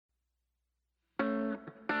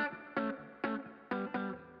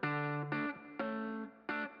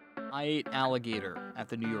I ate alligator at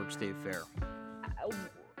the New York State Fair.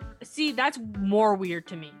 See, that's more weird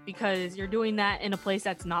to me because you're doing that in a place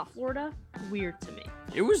that's not Florida. Weird to me.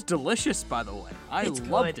 It was delicious, by the way. I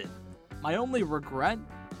loved it. My only regret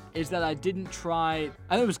is that I didn't try.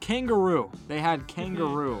 I think it was kangaroo. They had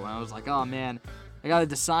kangaroo, and I was like, oh man, I gotta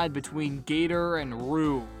decide between gator and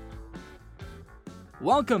roo.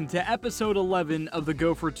 Welcome to episode 11 of the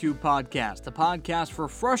Go For Two podcast, a podcast for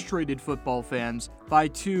frustrated football fans by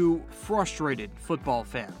two frustrated football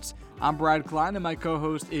fans. I'm Brad Klein, and my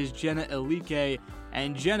co-host is Jenna Elique.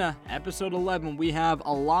 And Jenna, episode 11, we have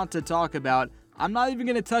a lot to talk about. I'm not even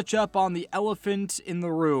going to touch up on the elephant in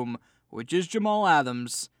the room, which is Jamal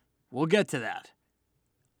Adams. We'll get to that.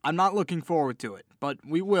 I'm not looking forward to it, but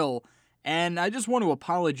we will. And I just want to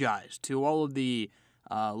apologize to all of the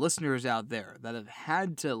listeners out there that have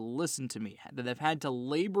had to listen to me, that have had to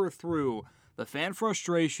labor through the fan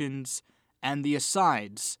frustrations and the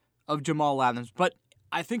asides of Jamal Adams. But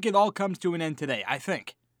I think it all comes to an end today, I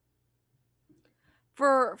think.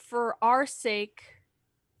 For our sake,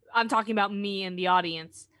 I'm talking about me and the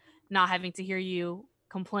audience, not having to hear you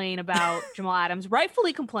complain about Jamal Adams.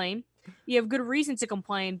 Rightfully complain. You have good reason to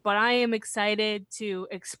complain, but I am excited to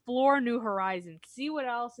explore new horizons, see what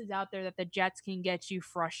else is out there that the Jets can get you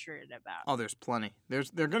frustrated about. Oh, there's plenty.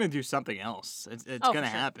 They're going to do something else. It's going to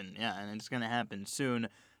happen. Yeah, and it's going to happen soon.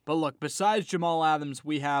 But look, besides Jamal Adams,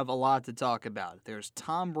 we have a lot to talk about. There's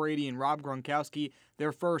Tom Brady and Rob Gronkowski,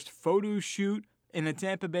 their first photo shoot in a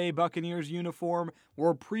Tampa Bay Buccaneers uniform.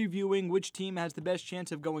 We're previewing which team has the best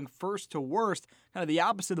chance of going first to worst, kind of the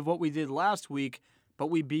opposite of what we did last week. But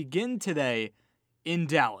we begin today in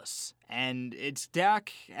Dallas, and it's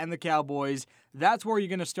Dak and the Cowboys. That's where you're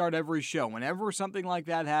going to start every show. Whenever something like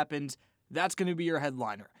that happens, that's going to be your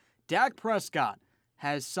headliner. Dak Prescott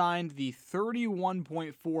has signed the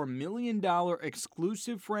 $31.4 million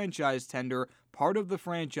exclusive franchise tender, part of the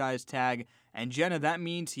franchise tag. And Jenna, that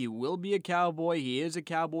means he will be a Cowboy. He is a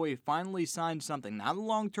Cowboy. He finally signed something, not a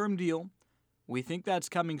long-term deal. We think that's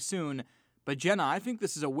coming soon. But Jenna, I think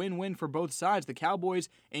this is a win-win for both sides. The Cowboys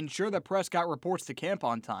ensure that Prescott reports to camp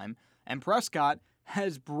on time, and Prescott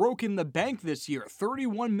has broken the bank this year.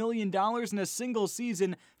 $31 million in a single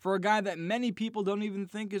season for a guy that many people don't even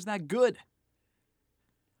think is that good.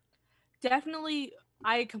 Definitely,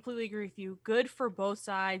 I completely agree with you. Good for both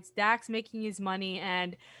sides. Dak's making his money,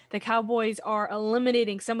 and the Cowboys are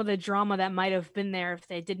eliminating some of the drama that might have been there if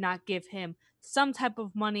they did not give him some type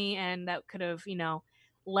of money, and that could have,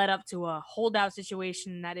 led up to a holdout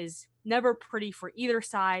situation that is never pretty for either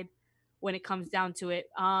side when it comes down to it.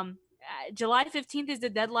 July 15th is the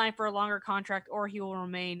deadline for a longer contract, or he will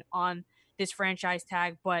remain on this franchise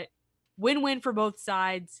tag, but win-win for both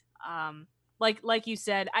sides. Like you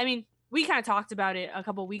said, I mean, we kind of talked about it a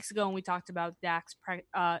couple of weeks ago when we talked about Dak's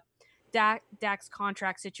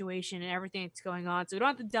contract situation and everything that's going on. So we don't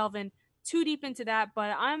have to delve in too deep into that,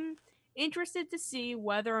 but I'm interested to see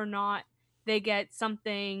whether or not they get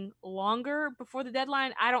something longer before the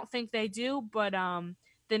deadline. I don't think they do, but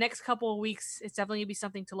the next couple of weeks, it's definitely going to be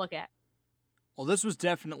something to look at. Well, this was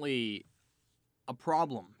definitely a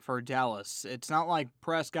problem for Dallas. It's not like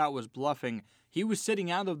Prescott was bluffing. He was sitting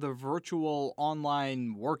out of the virtual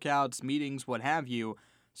online workouts, meetings, what have you,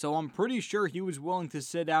 so I'm pretty sure he was willing to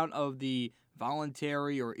sit out of the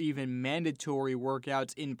voluntary or even mandatory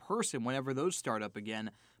workouts in person whenever those start up again,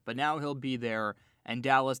 but now he'll be there. And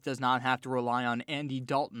Dallas does not have to rely on Andy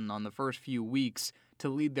Dalton on the first few weeks to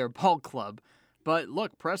lead their ball club. But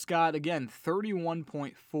look, Prescott, again,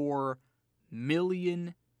 $31.4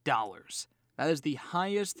 million. That is the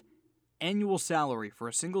highest annual salary for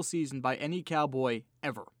a single season by any Cowboy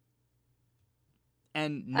ever.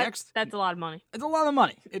 And next... That's a lot of money. It's a lot of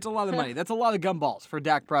money. It's a lot of money. That's a lot of gumballs for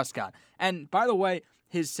Dak Prescott. And by the way,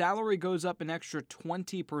 his salary goes up an extra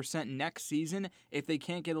 20% next season if they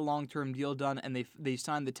can't get a long-term deal done and they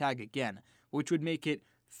sign the tag again, which would make it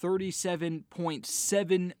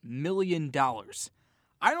 $37.7 million.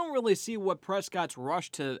 I don't really see what Prescott's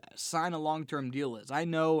rush to sign a long-term deal is. I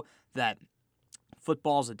know that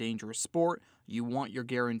football's a dangerous sport. You want your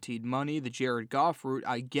guaranteed money, the Jared Goff route.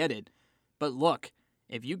 I get it. But look,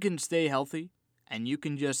 if you can stay healthy and you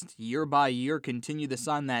can just year by year continue to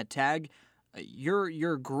sign that tag,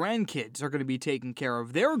 your grandkids are going to be taken care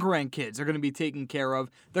of. Their grandkids are going to be taken care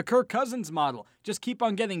of. The Kirk Cousins model. Just keep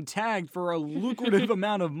on getting tagged for a lucrative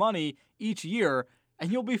amount of money each year,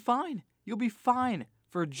 and you'll be fine. You'll be fine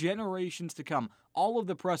for generations to come. All of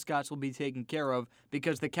the Prescotts will be taken care of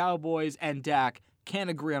because the Cowboys and Dak can't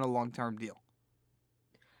agree on a long-term deal.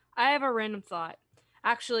 I have a random thought.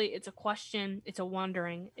 Actually, it's a question. It's a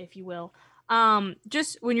wondering, if you will.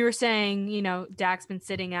 Just when you were saying, Dak's been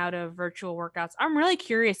sitting out of virtual workouts, I'm really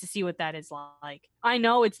curious to see what that is like. I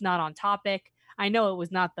know it's not on topic. I know it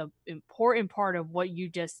was not the important part of what you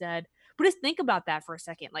just said, but just think about that for a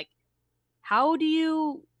second. Like, how do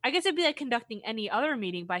you, I guess it'd be like conducting any other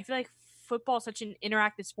meeting, but I feel like football is such an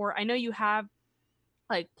interactive sport. I know you have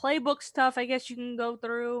like playbook stuff, I guess you can go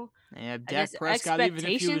through. Yeah, Dak Prescott, even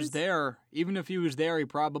if he was there, he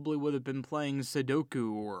probably would have been playing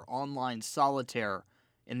Sudoku or online solitaire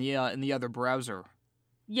in the other browser.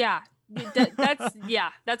 Yeah,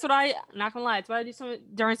 that's what I'm not gonna lie. It's what I do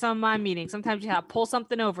during some of my meetings. Sometimes you have to pull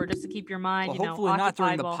something over just to keep your mind, hopefully not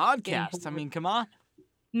during the podcast. I mean, come on.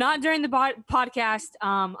 Not during the podcast.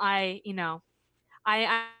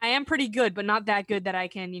 I am pretty good, but not that good that I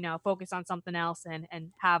can, focus on something else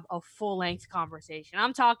and have a full length conversation.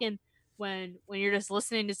 I'm talking when you're just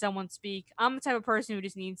listening to someone speak. I'm the type of person who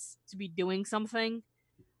just needs to be doing something,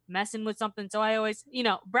 messing with something. So I always,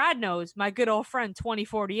 Brad knows, my good old friend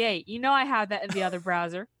 2048. I have that in the other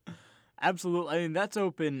browser. Absolutely. I mean, that's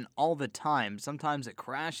open all the time. Sometimes it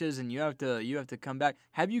crashes and you have to come back.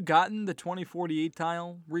 Have you gotten the 2048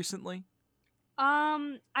 tile recently?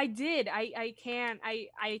 I did.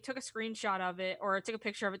 I took a screenshot of it, or I took a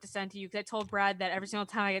picture of it to send to you, because I told Brad that every single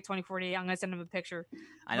time I get 2048, I'm gonna send him a picture.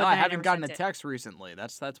 I know I haven't gotten a text recently.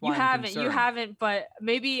 That's why you haven't, but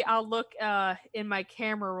maybe I'll look in my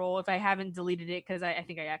camera roll if I haven't deleted it, because I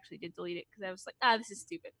think I actually did delete it, because I was like, this is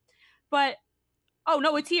stupid. But oh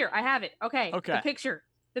no, it's here. I have it. Okay. The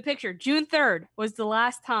picture. June 3rd was the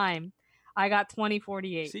last time I got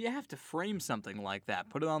 2048. So you have to frame something like that.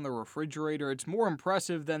 Put it on the refrigerator. It's more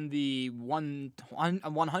impressive than the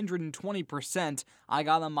 120% I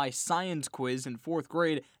got on my science quiz in 4th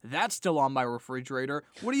grade. That's still on my refrigerator.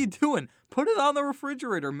 What are you doing? Put it on the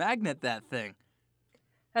refrigerator. Magnet that thing.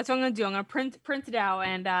 That's what I'm going to do. I'm going to print it out.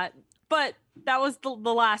 And but that was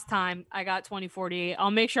the last time I got 2048.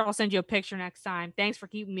 I'll make sure I'll send you a picture next time. Thanks for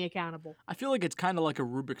keeping me accountable. I feel like it's kind of like a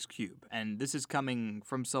Rubik's Cube. And this is coming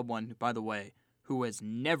from someone, by the way, who has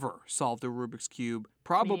never solved a Rubik's Cube.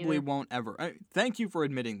 Probably won't ever. Thank you for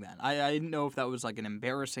admitting that. I didn't know if that was like an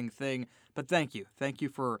embarrassing thing. But thank you. Thank you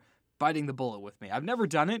for biting the bullet with me. I've never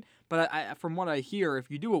done it. But from what I hear,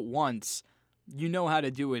 if you do it once, you know how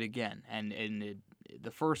to do it again. And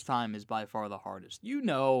the first time is by far the hardest.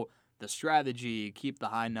 The strategy, keep the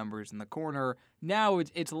high numbers in the corner. Now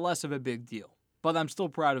it's less of a big deal, but I'm still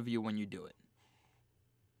proud of you when you do it.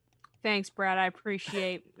 Thanks, Brad. I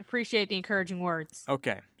appreciate the encouraging words.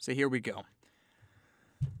 Okay, so here we go.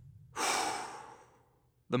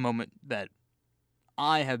 The moment that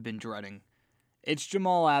I have been dreading. It's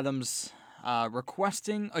Jamal Adams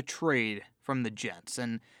requesting a trade from the Jets.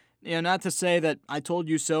 And, not to say that I told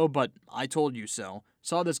you so, but I told you so.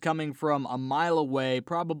 Saw this coming from a mile away,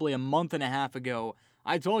 probably a month and a half ago.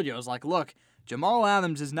 I told you, I was like, look, Jamal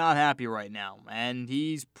Adams is not happy right now, and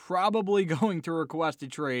he's probably going to request a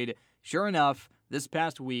trade. Sure enough, this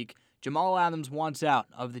past week, Jamal Adams wants out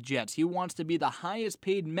of the Jets. He wants to be the highest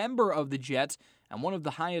paid member of the Jets and one of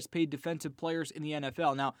the highest paid defensive players in the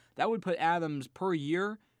NFL. Now, that would put Adams per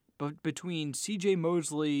year, but between C.J.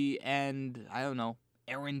 Mosley and, I don't know,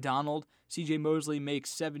 Aaron Donald, C.J. Mosley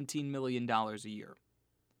makes $17 million a year.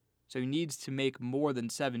 So he needs to make more than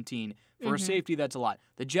 17. For a safety, that's a lot.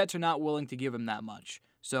 The Jets are not willing to give him that much.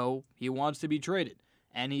 So he wants to be traded.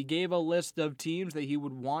 And he gave a list of teams that he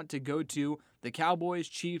would want to go to: the Cowboys,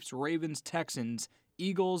 Chiefs, Ravens, Texans,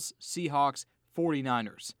 Eagles, Seahawks,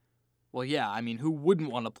 49ers. Well, yeah, I mean, who wouldn't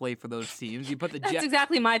want to play for those teams? You put the That's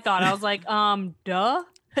exactly my thought. I was like, duh.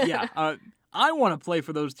 Yeah, I want to play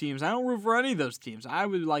for those teams. I don't root for any of those teams. I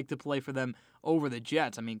would like to play for them over the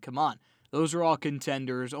Jets. I mean, come on. Those are all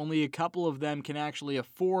contenders. Only a couple of them can actually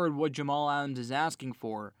afford what Jamal Adams is asking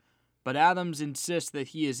for. But Adams insists that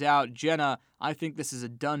he is out. Jenna, I think this is a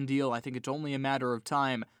done deal. I think it's only a matter of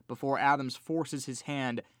time before Adams forces his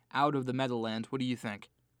hand out of the Meadowlands. What do you think?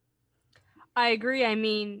 I agree. I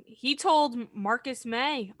mean, he told Marcus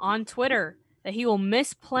May on Twitter that he will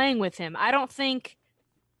miss playing with him. I don't think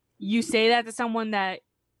you say that to someone that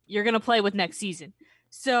you're going to play with next season.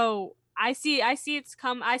 So I see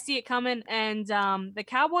it coming, and the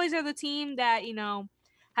Cowboys are the team that,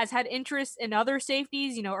 has had interest in other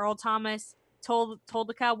safeties. Earl Thomas told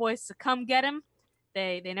the Cowboys to come get him.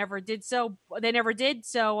 They never did so.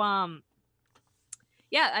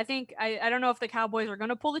 Yeah, I think I don't know if the Cowboys are going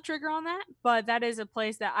to pull the trigger on that, but that is a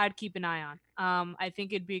place that I'd keep an eye on. I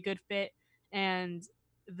think it'd be a good fit, and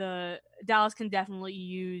the Dallas can definitely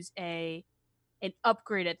use an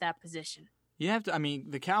upgrade at that position. You have to, I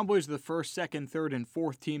mean, the Cowboys are the first, second, third, and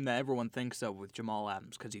fourth team that everyone thinks of with Jamal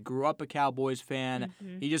Adams because he grew up a Cowboys fan.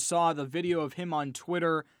 Mm-hmm. He just saw the video of him on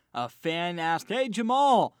Twitter. A fan asked, "Hey,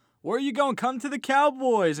 Jamal, where are you going? Come to the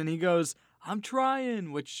Cowboys." And he goes, "I'm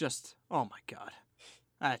trying," which just, oh my God.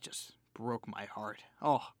 That just broke my heart.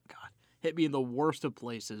 Oh, God. Hit me in the worst of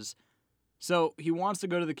places. So he wants to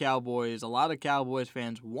go to the Cowboys. A lot of Cowboys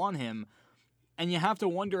fans want him. And you have to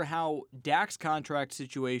wonder how Dak's contract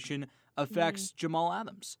situation affects Jamal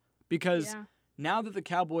Adams. Because now that the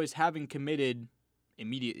Cowboys haven't committed in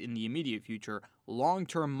the immediate future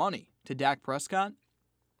long-term money to Dak Prescott,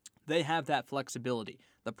 they have that flexibility.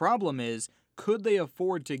 The problem is, could they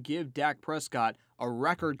afford to give Dak Prescott a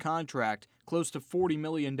record contract close to $40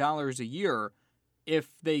 million a year if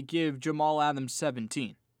they give Jamal Adams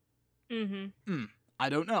 17? I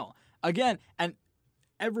don't know. Again, and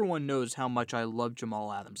everyone knows how much I love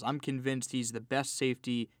Jamal Adams. I'm convinced he's the best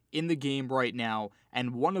safety in the game right now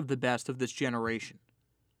and one of the best of this generation.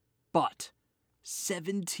 But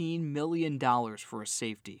 $17 million for a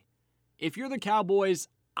safety. If you're the Cowboys,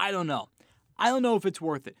 I don't know. I don't know if it's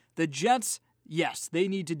worth it. The Jets, yes, they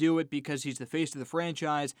need to do it because he's the face of the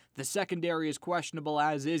franchise. The secondary is questionable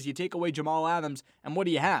as is. You take away Jamal Adams, and what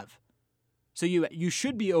do you have? So you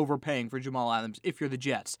should be overpaying for Jamal Adams if you're the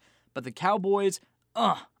Jets. But the Cowboys,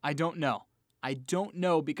 I don't know. I don't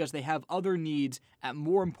know because they have other needs at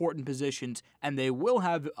more important positions, and they will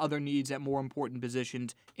have other needs at more important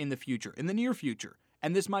positions in the future, in the near future.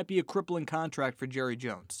 And this might be a crippling contract for Jerry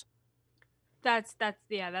Jones. That's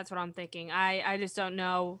what I'm thinking. I just don't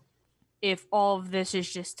know if all of this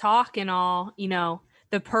is just talk and all,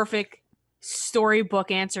 the perfect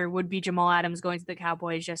storybook answer would be Jamal Adams going to the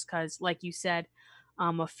Cowboys just because, like you said,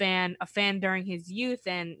 a fan during his youth,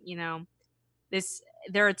 and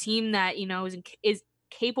they're a team that is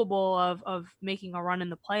capable of making a run in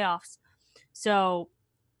the playoffs. So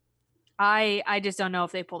I just don't know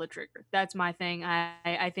if they pull the trigger. That's my thing.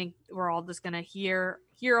 I think we're all just gonna hear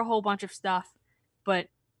a whole bunch of stuff, but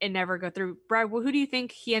it never go through. Brad, who do you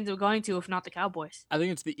think he ends up going to if not the Cowboys? I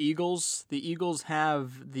think it's the Eagles. The Eagles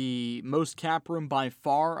have the most cap room by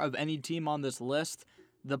far of any team on this list.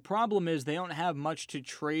 The problem is they don't have much to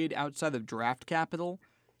trade outside of draft capital,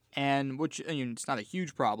 and it's not a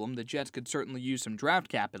huge problem. The Jets could certainly use some draft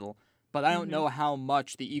capital, but I don't know how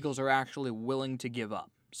much the Eagles are actually willing to give up.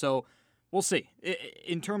 So we'll see.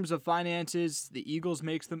 In terms of finances, the Eagles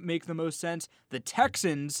make the most sense. The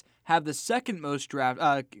Texans have the second most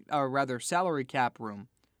salary cap room,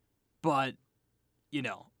 but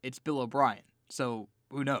it's Bill O'Brien. So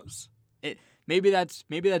who knows? Maybe that's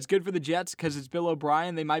good for the Jets because it's Bill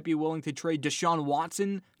O'Brien. They might be willing to trade Deshaun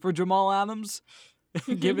Watson for Jamal Adams,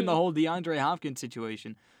 given the whole DeAndre Hopkins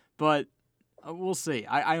situation. But we'll see.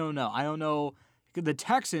 I don't know. I don't know. The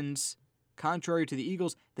Texans, contrary to the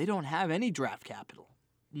Eagles, they don't have any draft capital.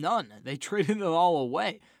 None. They traded it all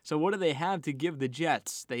away. So what do they have to give the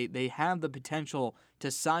Jets? They have the potential to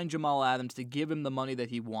sign Jamal Adams, to give him the money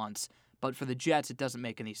that he wants. But for the Jets, it doesn't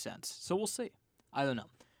make any sense. So we'll see. I don't know.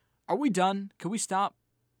 Are we done? Can we stop?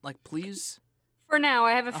 Please? For now,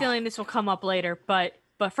 I have a feeling this will come up later. But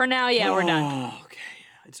for now, we're done. Okay.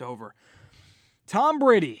 It's over. Tom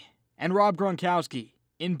Brady and Rob Gronkowski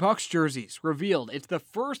in Bucs jerseys revealed. It's the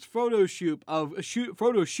first photo shoot of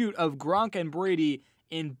Gronk and Brady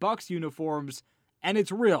in Bucs uniforms, and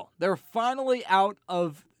it's real. They're finally out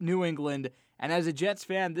of New England, and as a Jets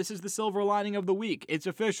fan, this is the silver lining of the week. It's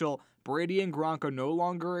official. Brady and Gronk are no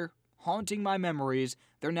longer haunting my memories.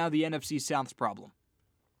 They're now the NFC South's problem.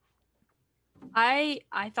 I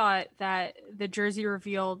thought that the jersey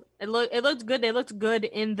revealed it looked good. They looked good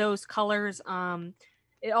in those colors.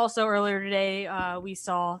 It also earlier today we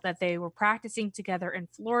saw that they were practicing together in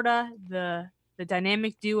Florida. The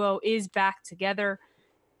dynamic duo is back together.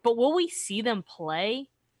 But will we see them play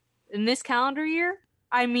in this calendar year?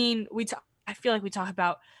 I mean, I feel like we talk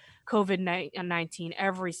about COVID-19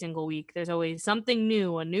 every single week. There's always something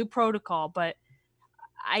new, a new protocol, but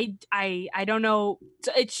I don't know.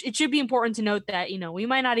 It should be important to note that we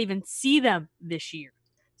might not even see them this year.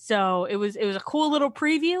 So it was a cool little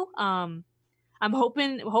preview. I'm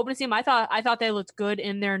hoping to see them. I thought they looked good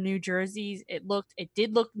in their new jerseys. It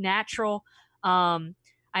did look natural.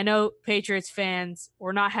 I know Patriots fans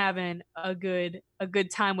were not having a good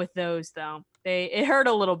time with those though. It hurt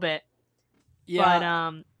a little bit. Yeah.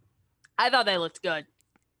 But I thought they looked good.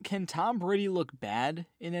 Can Tom Brady look bad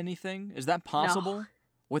in anything? Is that possible? No.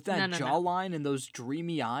 With that jawline and those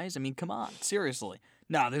dreamy eyes? I mean, come on, seriously.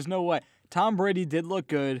 No, there's no way. Tom Brady did look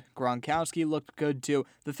good. Gronkowski looked good too.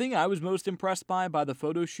 The thing I was most impressed by the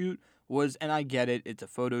photo shoot was, and I get it, it's a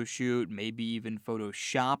photo shoot, maybe even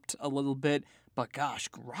photoshopped a little bit, but gosh,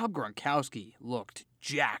 Rob Gronkowski looked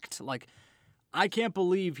jacked. Like, I can't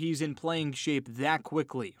believe he's in playing shape that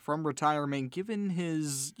quickly from retirement, given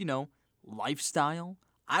his, lifestyle.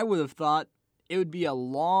 I would have thought it would be a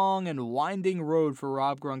long and winding road for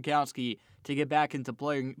Rob Gronkowski to get back into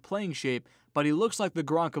playing shape, but he looks like the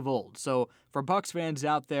Gronk of old. So for Bucs fans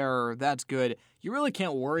out there, that's good. You really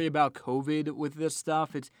can't worry about COVID with this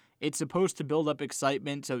stuff. It's supposed to build up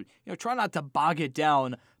excitement, so try not to bog it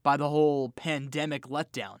down by the whole pandemic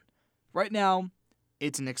letdown. Right now,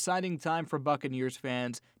 it's an exciting time for Buccaneers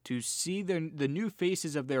fans to see the new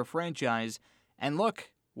faces of their franchise, and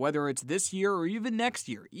look, whether it's this year or even next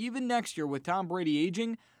year with Tom Brady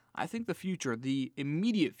aging, I think the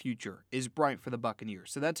immediate future is bright for the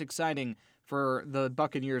Buccaneers. So that's exciting for the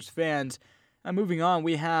Buccaneers fans. And moving on,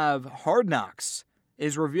 we have Hard Knocks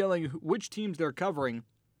is revealing which teams they're covering.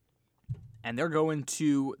 And they're going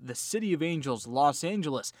to the City of Angels, Los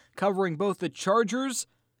Angeles, covering both the Chargers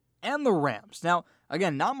and the Rams. Now,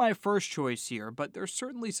 again, not my first choice here, but there's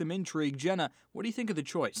certainly some intrigue. Jenna, what do you think of the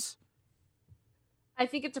choice? I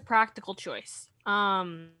think it's a practical choice.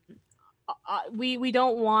 We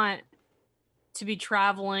don't want to be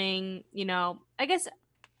traveling, I guess,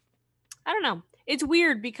 I don't know. It's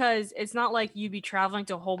weird because it's not like you'd be traveling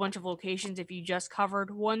to a whole bunch of locations if you just covered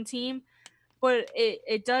one team, but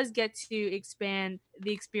it does get to expand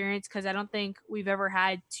the experience because I don't think we've ever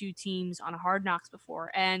had two teams on a Hard Knocks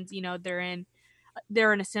before, and they're in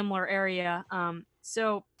a similar area.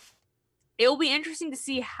 So it'll be interesting to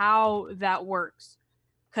see how that works.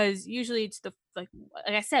 Because usually it's like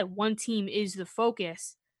I said, one team is the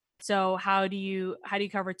focus. So how do you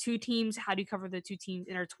cover two teams? How do you cover the two teams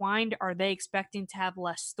intertwined? Are they expecting to have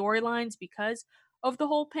less storylines because of the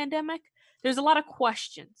whole pandemic? There's a lot of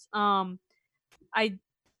questions. They're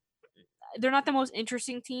not the most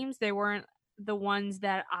interesting teams. They weren't the ones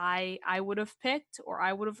that I would have picked or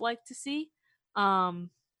I would have liked to see.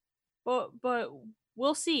 But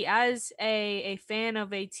we'll see. As a fan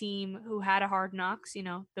of a team who had a Hard Knocks,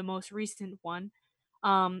 the most recent one,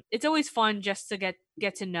 it's always fun just to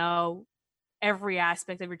get to know every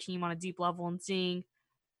aspect of your team on a deep level and seeing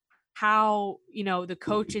how the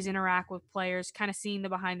coaches interact with players, kind of seeing the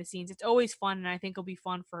behind the scenes. It's always fun, and I think it'll be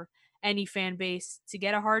fun for any fan base to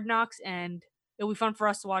get a Hard Knocks, and it'll be fun for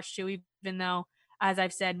us to watch too, even though, as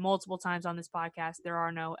I've said multiple times on this podcast, there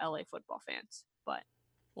are no LA football fans. But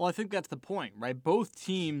well, I think that's the point, right? Both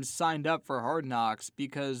teams signed up for Hard Knocks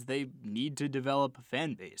because they need to develop a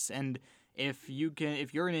fan base. And if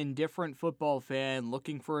you're an indifferent football fan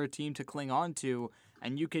looking for a team to cling on to,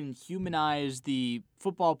 and you can humanize the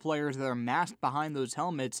football players that are masked behind those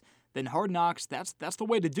helmets, then Hard Knocks, that's the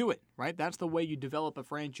way to do it, right? That's the way you develop a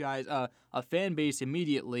franchise, a fan base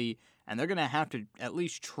immediately, and they're going to have to at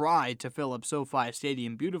least try to fill up SoFi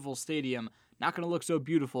Stadium. Beautiful stadium, not going to look so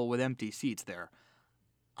beautiful with empty seats there.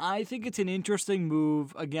 I think it's an interesting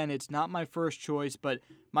move. Again, it's not my first choice, but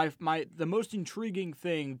the most intriguing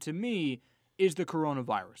thing to me is the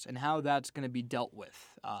coronavirus and how that's going to be dealt with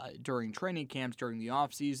during training camps, during the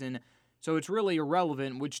offseason. So it's really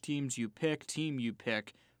irrelevant which team you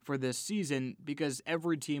pick for this season because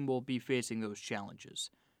every team will be facing those challenges.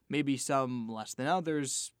 Maybe some less than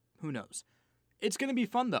others, who knows. It's going to be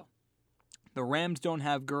fun, though. The Rams don't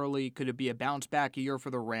have Gurley. Could it be a bounce-back year for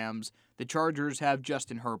the Rams? The Chargers have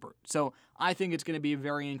Justin Herbert. So I think it's going to be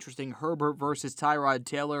very interesting. Herbert versus Tyrod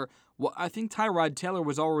Taylor. Well, I think Tyrod Taylor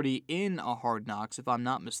was already in a Hard Knocks, if I'm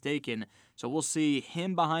not mistaken. So we'll see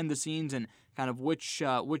him behind the scenes and kind of which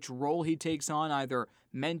role he takes on, either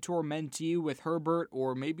mentor-mentee with Herbert,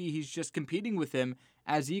 or maybe he's just competing with him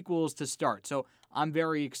as equals to start. So I'm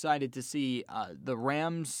very excited to see the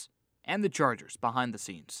Rams and the Chargers behind the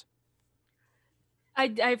scenes.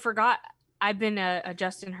 I forgot I've been a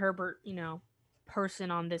Justin Herbert, person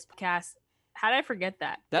on this cast. How did I forget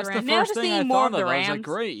that? That's the first thing I thought of. I was like,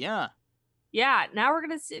 great, yeah. Yeah, now we're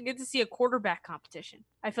going to get to see a quarterback competition.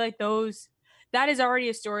 I feel like that is already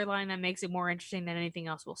a storyline that makes it more interesting than anything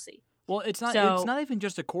else we'll see. Well, it's not even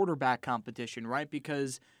just a quarterback competition, right?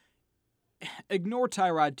 Because ignore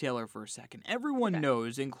Tyrod Taylor for a second. Everyone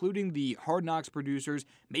knows, including the Hard Knocks producers,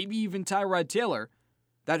 maybe even Tyrod Taylor,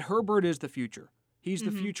 that Herbert is the future. He's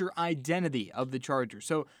the future identity of the Chargers.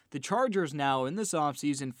 So the Chargers now, in this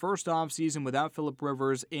offseason, first offseason without Phillip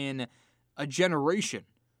Rivers in a generation,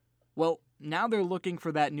 well, now they're looking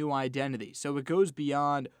for that new identity. So it goes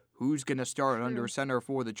beyond who's going to start under center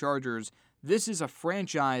for the Chargers. This is a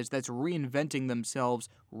franchise that's reinventing themselves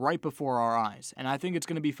right before our eyes. And I think it's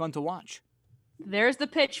going to be fun to watch. There's the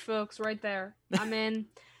pitch, folks, right there. I'm in.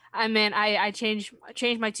 I mean, I changed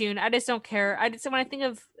my tune. I just don't care. When I think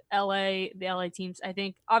of LA, the LA teams, I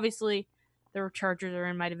think obviously the Chargers are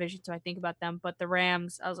in my division, so I think about them. But the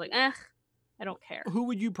Rams, I was like, I don't care. Who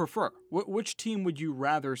would you prefer? Which team would you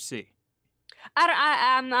rather see?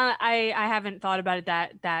 I haven't thought about it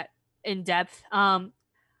that in depth. I'm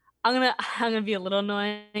gonna be a little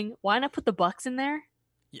annoying. Why not put the Bucks in there?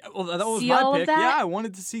 Yeah, well, that was See my all of pick. that? Yeah, I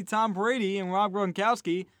wanted to see Tom Brady and Rob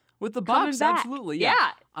Gronkowski with the Coming Bucks. back. Absolutely,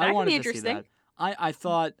 Yeah, I that could wanted be to see interesting. that. I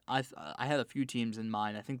thought I had a few teams in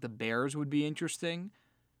mind. I think the Bears would be interesting.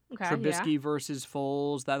 Okay, Trubisky versus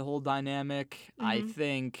Foles, that whole dynamic. I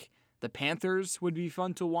think the Panthers would be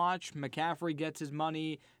fun to watch. McCaffrey gets his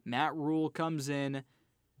money. Matt Rule comes in.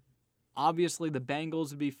 Obviously, the Bengals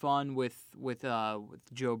would be fun with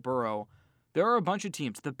Joe Burrow. There are a bunch of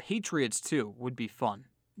teams. The Patriots too would be fun.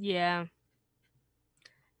 Yeah.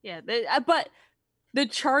 But the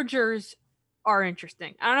Chargers are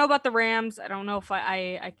interesting. I don't know about the Rams. I don't know if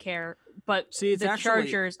I care. But see, it's the actually,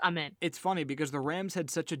 Chargers, I'm in. It's funny because the Rams had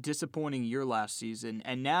such a disappointing year last season,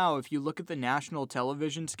 and now if you look at the national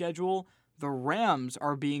television schedule, the Rams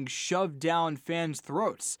are being shoved down fans'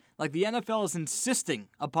 throats. Like the NFL is insisting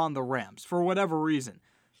upon the Rams for whatever reason.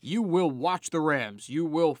 You will watch the Rams. You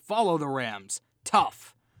will follow the Rams.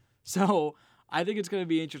 Tough. So I think it's going to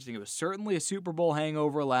be interesting. It was certainly a Super Bowl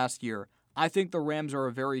hangover last year. I think the Rams are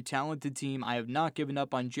a very talented team. I have not given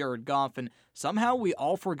up on Jared Goff, and somehow we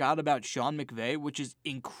all forgot about Sean McVay, which is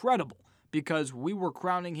incredible because we were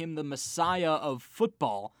crowning him the messiah of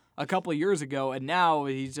football a couple of years ago, and now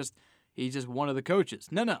he's just one of the coaches.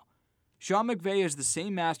 No. Sean McVay is the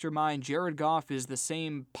same mastermind. Jared Goff is the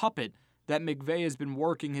same puppet that McVay has been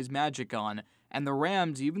working his magic on. And the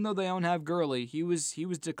Rams, even though they don't have Gurley, he was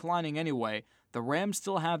declining anyway. The Rams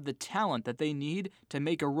still have the talent that they need to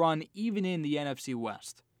make a run even in the NFC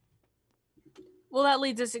West. Well, that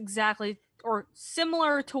leads us exactly or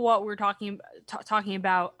similar to what we're talking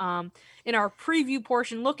about in our preview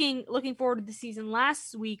portion. Looking forward to the season.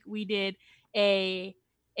 Last week we did our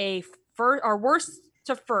worst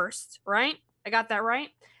to first, right? I got that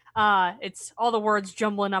right. It's all the words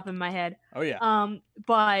jumbling up in my head. Oh yeah.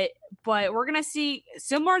 But we're gonna see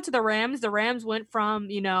similar to the Rams. The Rams went from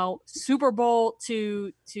Super Bowl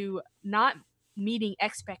to not meeting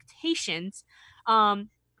expectations.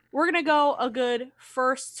 We're gonna go a good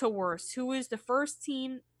first to worst. Who is the first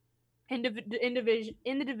team in the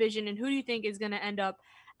division, and who do you think is gonna end up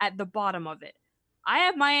at the bottom of it? I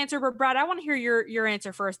have my answer, but Brad, I want to hear your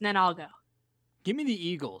answer first, and then I'll go. Give me the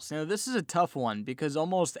Eagles. Now, this is a tough one because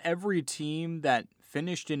almost every team that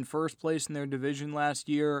finished in first place in their division last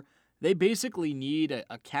year, they basically need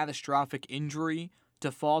a catastrophic injury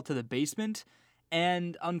to fall to the basement.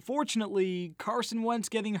 And unfortunately, Carson Wentz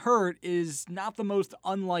getting hurt is not the most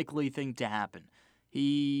unlikely thing to happen.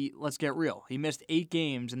 Let's get real, he missed 8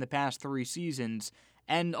 games in the past 3 seasons.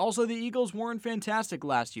 And also, the Eagles weren't fantastic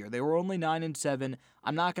last year. They were only 9-7.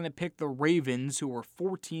 I'm not going to pick the Ravens, who were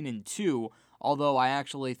 14-2, although I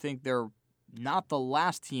actually think they're not the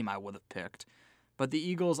last team I would have picked. But the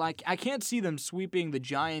Eagles, I can't see them sweeping the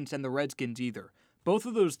Giants and the Redskins either. Both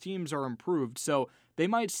of those teams are improved, so they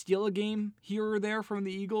might steal a game here or there from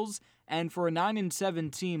the Eagles. And for a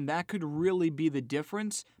 9-7 team, that could really be the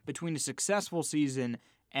difference between a successful season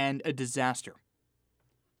and a disaster.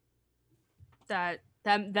 That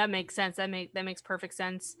makes sense. That makes perfect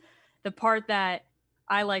sense. The part that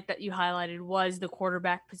I like that you highlighted was the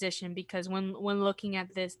quarterback position, because when looking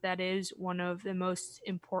at this, that is one of the most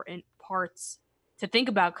important parts to think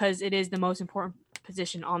about, because it is the most important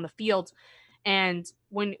position on the field. And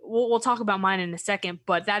when we'll talk about mine in a second,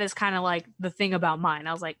 but that is kind of like the thing about mine.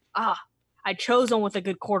 I was like, I chose one with a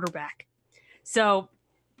good quarterback. So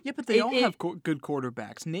yeah, but they all have good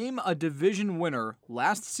quarterbacks. Name a division winner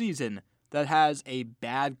last season that has a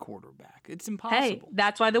bad quarterback. It's impossible. Hey,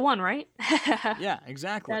 that's why they won, right? Yeah,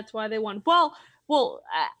 exactly. That's why they won. Well,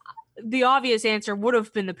 the obvious answer would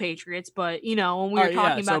have been the Patriots, but when we were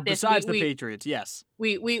talking about this, besides the Patriots, yes,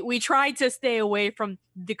 we tried to stay away from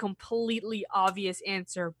the completely obvious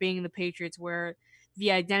answer being the Patriots, where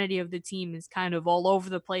the identity of the team is kind of all over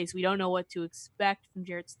the place. We don't know what to expect from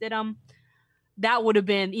Jarrett Stidham. That would have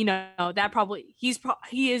been, he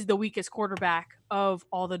is the weakest quarterback of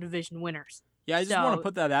all the division winners. Yeah, I just want to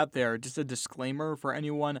put that out there, just a disclaimer for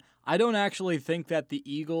anyone. I don't actually think that the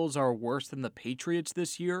Eagles are worse than the Patriots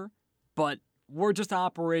this year, but we're just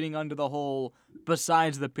operating under the whole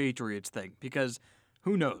besides the Patriots thing, because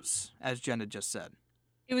who knows, as Jenna just said.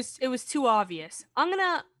 It was too obvious.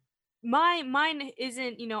 Mine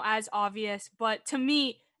isn't, as obvious, but to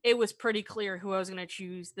me, it was pretty clear who I was going to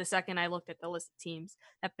choose the second I looked at the list of teams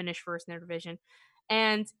that finished first in their division.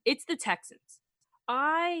 and it's the Texans.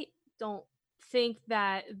 I don't think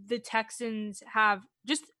that the Texans have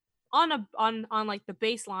just on like the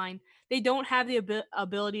baseline, they don't have the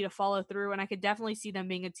ability to follow through, and I could definitely see them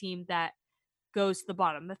being a team that goes to the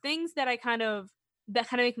bottom. The things that kind of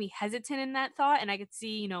make me hesitant in that thought, and I could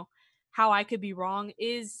see, how I could be wrong,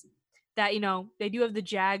 is that, they do have the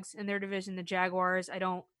Jags in their division, the Jaguars. I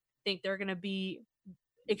don't think they're going to be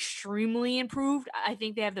extremely improved. I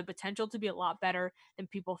think they have the potential to be a lot better than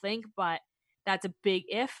people think, but that's a big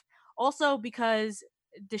if. Also, because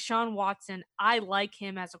Deshaun Watson, I like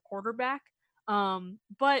him as a quarterback,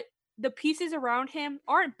 but the pieces around him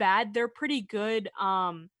aren't bad. They're pretty good.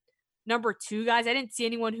 Number two guys, I didn't see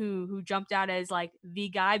anyone who jumped out as like the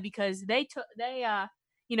guy, because they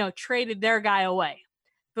traded their guy away.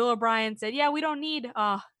 Bill O'Brien said, "Yeah, we don't need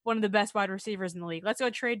one of the best wide receivers in the league. Let's go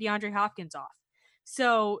trade DeAndre Hopkins off."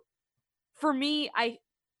 So for me,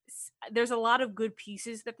 there's a lot of good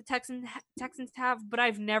pieces that the Texans have, but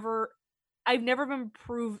I've never been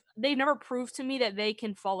proved. They've never proved to me that they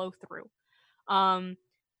can follow through.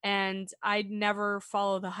 And I'd never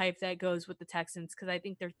follow the hype that goes with the Texans, because I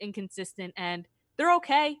think they're inconsistent and they're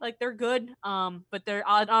okay. Like, they're good. But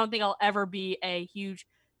I don't think I'll ever be a huge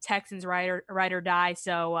Texans ride or die.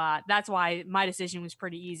 So that's why my decision was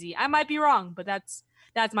pretty easy. I might be wrong, but that's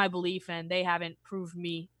my belief, and they haven't proved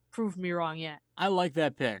me wrong yet. I like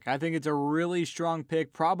that pick. I think it's a really strong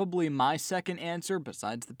pick. Probably my second answer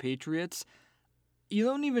besides the Patriots. You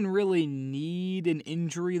don't even really need an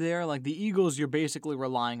injury there. Like the Eagles, you're basically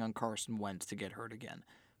relying on Carson Wentz to get hurt again.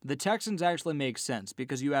 The Texans actually make sense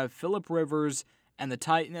because you have Phillip Rivers and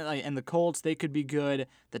the Colts. They could be good.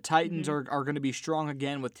 The Titans are going to be strong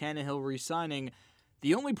again with Tannehill re-signing.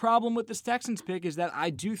 The only problem with this Texans pick is that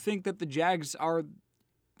I do think that the Jags are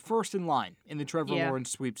first in line in the Trevor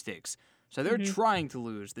Lawrence sweepstakes. So they're trying to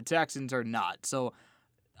lose. The Texans are not. So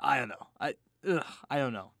I don't know. I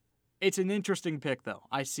don't know. It's an interesting pick, though.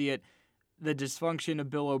 I see it. The dysfunction of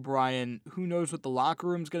Bill O'Brien. Who knows what the locker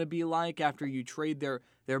room's going to be like after you trade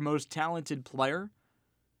their most talented player?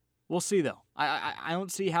 We'll see, though. I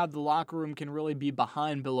don't see how the locker room can really be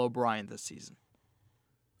behind Bill O'Brien this season.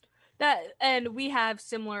 And we have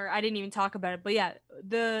similar. I didn't even talk about it, but yeah,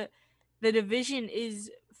 the division is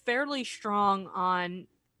fairly strong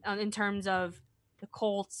in terms of the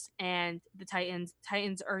Colts and the Titans.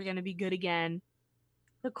 Titans are going to be good again.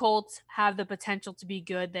 The Colts have the potential to be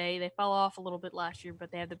good. They fell off a little bit last year,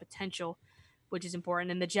 but they have the potential, which is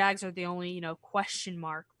important. And the Jags are the only, question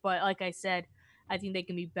mark. But like I said, I think they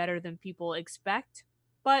can be better than people expect.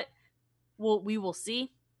 But we will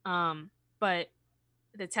see. But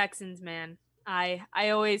the Texans, man, I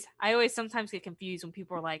always sometimes get confused when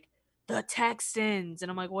people are like, the Texans,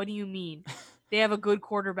 and I'm like, what do you mean? They have a good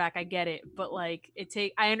quarterback, I get it, but like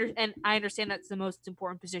I understand that's the most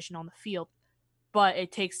important position on the field. But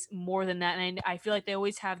it takes more than that. And I feel like they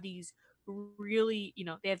always have these really,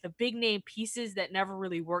 they have the big name pieces that never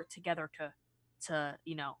really work together to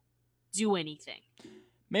do anything.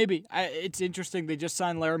 Maybe. It's interesting. They just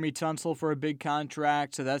signed Laramie Tunsil for a big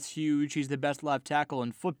contract, so that's huge. He's the best left tackle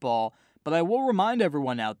in football. But I will remind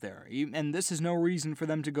everyone out there, and this is no reason for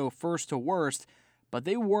them to go first to worst, but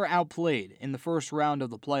they were outplayed in the first round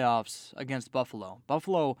of the playoffs against Buffalo.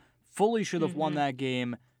 Buffalo fully should have won that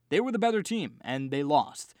game. They were the better team, and they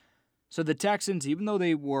lost. So the Texans, even though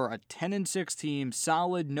they were a 10-6 team,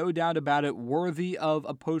 solid, no doubt about it, worthy of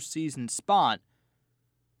a postseason spot,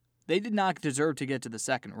 they did not deserve to get to the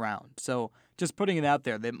second round. So just putting it out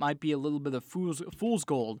there, that might be a little bit of fool's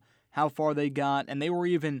gold how far they got, and they were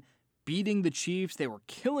even beating the Chiefs. They were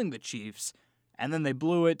killing the Chiefs, and then they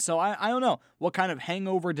blew it. So I don't know. What kind of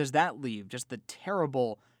hangover does that leave? Just the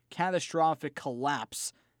terrible, catastrophic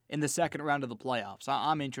collapse in the second round of the playoffs.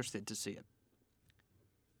 I'm interested to see it.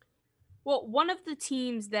 Well, one of the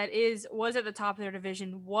teams that was at the top of their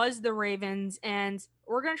division was the Ravens, and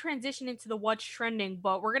we're going to transition into the what's trending,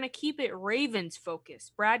 but we're going to keep it Ravens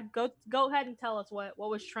focused. Brad, go ahead and tell us what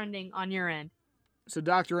was trending on your end. So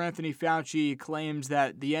Dr. Anthony Fauci claims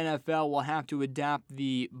that the NFL will have to adapt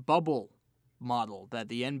the bubble model that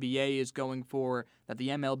the NBA is going for, that the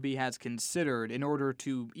MLB has considered in order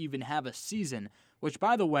to even have a season, which,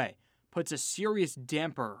 by the way, puts a serious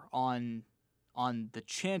damper on the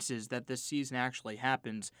chances that this season actually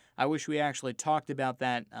happens. I wish we actually talked about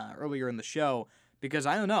that earlier in the show, because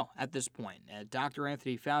I don't know at this point. Dr.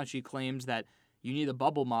 Anthony Fauci claims that you need a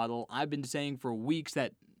bubble model. I've been saying for weeks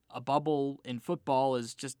that a bubble in football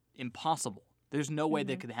is just impossible. There's no way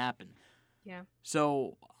that could happen. Yeah.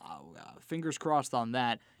 So, fingers crossed on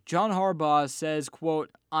that. John Harbaugh says, quote,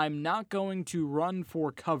 "I'm not going to run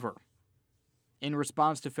for cover," in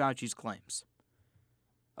response to Fauci's claims.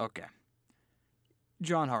 Okay.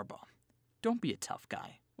 John Harbaugh, don't be a tough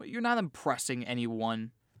guy. You're not impressing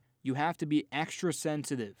anyone. You have to be extra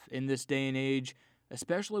sensitive in this day and age,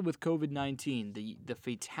 especially with COVID-19, the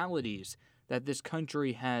fatalities that this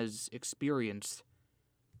country has experienced.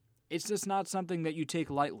 It's just not something that you take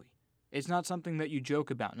lightly. It's not something that you joke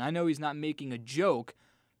about. And I know he's not making a joke,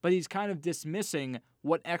 but he's kind of dismissing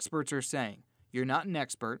what experts are saying. You're not an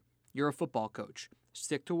expert. You're a football coach.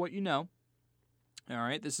 Stick to what you know. All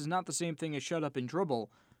right? This is not the same thing as shut up and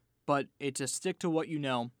dribble, but it's a stick to what you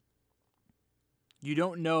know. You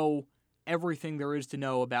don't know everything there is to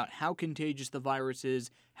know about how contagious the virus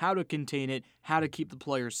is, how to contain it, how to keep the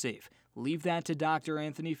players safe. Leave that to Dr.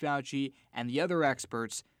 Anthony Fauci and the other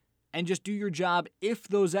experts, and just do your job if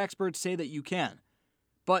those experts say that you can.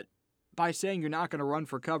 But by saying you're not going to run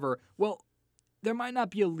for cover, well, there might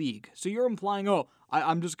not be a league. So you're implying,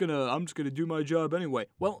 I'm just gonna do my job anyway.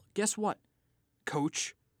 Well, guess what,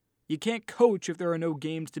 coach? You can't coach if there are no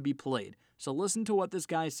games to be played. So listen to what this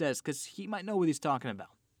guy says, because he might know what he's talking about.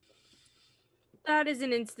 That is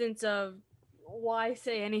an instance of why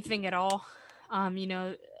say anything at all.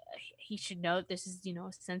 He should know this is,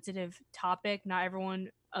 a sensitive topic. Not everyone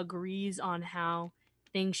agrees on how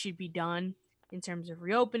things should be done in terms of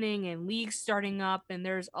reopening and leagues starting up. And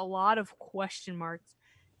there's a lot of question marks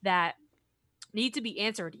that need to be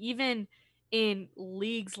answered. Even in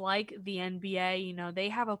leagues like the NBA, they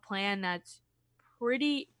have a plan that's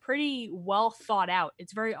pretty well thought out.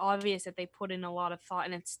 It's very obvious that they put in a lot of thought,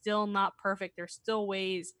 and it's still not perfect. There's still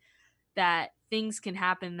ways that things can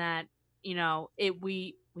happen that,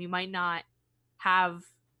 we might not have.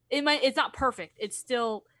 It's not perfect. It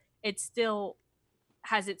still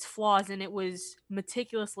has its flaws, and it was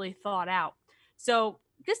meticulously thought out. So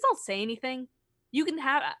just don't say anything. You can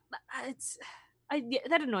have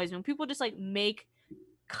that annoys me when people just make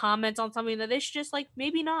comments on something that they should just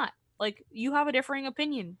maybe not. You have a differing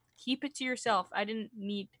opinion. Keep it to yourself. I didn't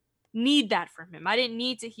need that from him. I didn't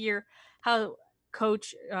need to hear how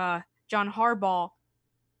Coach John Harbaugh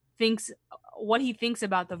what he thinks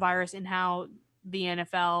about the virus and how the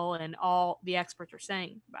NFL and all the experts are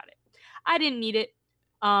saying about it. I didn't need it.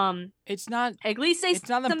 It's not. At least say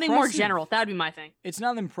something more general. That would be my thing. It's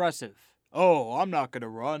not impressive. Oh, I'm not gonna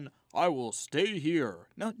run. I will stay here.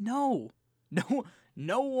 No.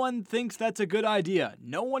 No one thinks that's a good idea.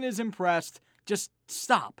 No one is impressed. Just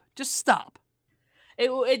stop.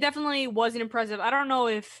 It definitely wasn't impressive. I don't know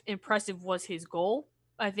if impressive was his goal.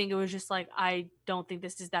 I think it was just I don't think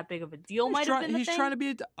this is that big of a deal. He's trying to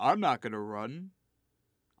be. I'm not gonna run.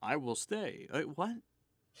 I will stay. What?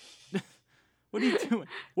 What are you doing?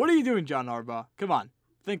 What are you doing, John Harbaugh? Come on,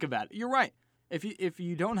 think about it. You're right. If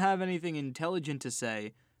you don't have anything intelligent to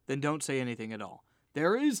say, then don't say anything at all.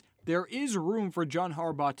 There is room for John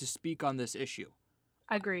Harbaugh to speak on this issue.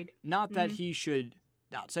 Agreed. Not that he should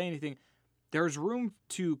not say anything. There's room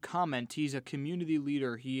to comment. He's a community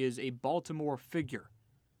leader. He is a Baltimore figure.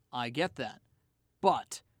 I get that.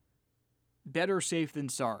 But better safe than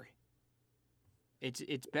sorry. It's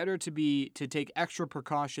better to take extra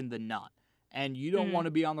precaution than not. And you don't want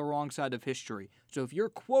to be on the wrong side of history. So if you're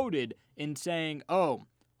quoted in saying, "Oh,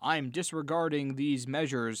 I'm disregarding these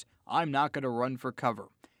measures, I'm not going to run for cover,"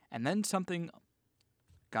 and then something,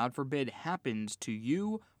 God forbid, happens to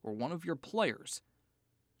you or one of your players,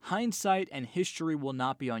 hindsight and history will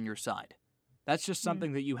not be on your side. That's just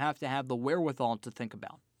something that you have to have the wherewithal to think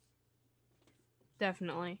about.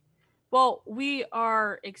 Definitely. Well, we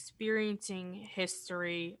are experiencing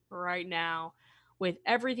history right now with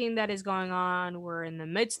everything that is going on. We're in the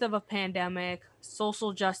midst of a pandemic.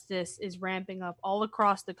 Social justice is ramping up all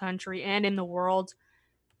across the country and in the world.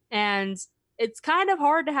 And it's kind of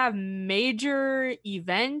hard to have major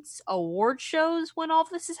events, award shows when all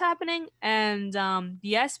of this is happening. And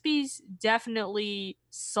the ESPYs definitely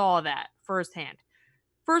saw that firsthand.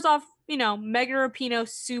 First off, Megan Rapinoe,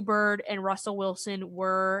 Sue Bird, and Russell Wilson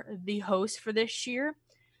were the hosts for this year.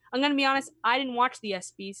 I'm going to be honest, I didn't watch the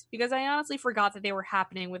ESPYs because I honestly forgot that they were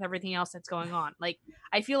happening with everything else that's going on.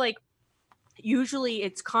 I feel like usually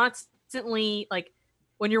it's constantly,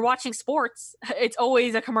 when you're watching sports, it's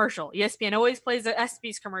always a commercial. ESPN always plays the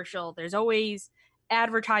ESPYs commercial. There's always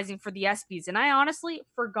advertising for the ESPYs. And I honestly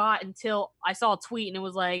forgot until I saw a tweet and it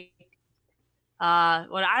was I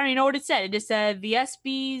don't even know what it said. It just said the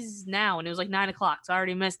ESPYs now, and it was 9:00. So I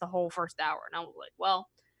already missed the whole first hour. And I was like, well,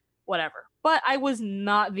 whatever. But I was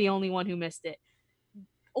not the only one who missed it.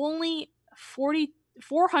 Only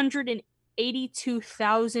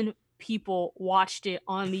 482,000 people watched it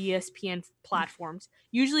on the ESPN platforms.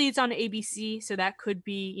 Usually it's on ABC, so that could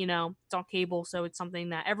be, it's on cable, so it's something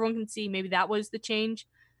that everyone can see. Maybe that was the change.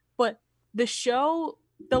 But the show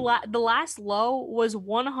The last low was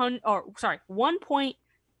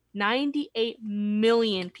 1.98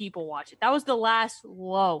 million people watch it. That was the last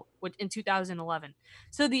low in 2011.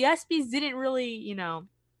 So the ESPYs didn't really,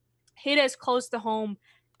 hit as close to home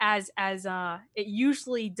as it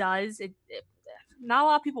usually does. Not a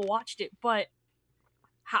lot of people watched it, but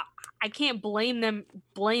I can't blame them.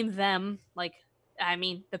 Like, I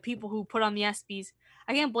mean, the people who put on the ESPYs,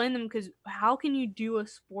 I can't blame them, because how can you do a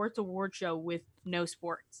sports award show with no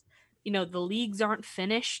sports? The leagues aren't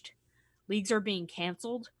finished. Leagues are being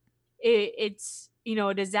canceled. It's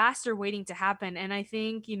a disaster waiting to happen. And I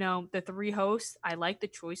think the three hosts, I like the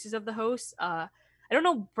choices of the hosts. I don't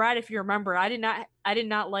know, Brad, if you remember, I did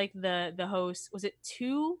not like the host. Was it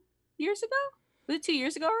 2 years ago? Was it 2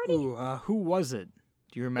 years ago already? Ooh, who was it?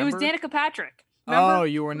 Do you remember? It was Danica Patrick. Remember? Oh,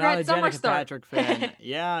 you were not a Danica Patrick fan.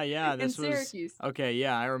 Yeah. This in Syracuse. Okay,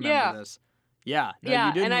 yeah, I remember this. Yeah, no, yeah,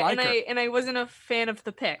 you didn't like her. And I wasn't a fan of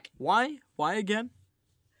the pick. Why? Why again?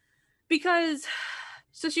 Because,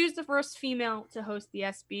 so she was the first female to host the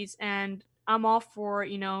ESPYs, and I'm all for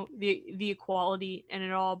the equality and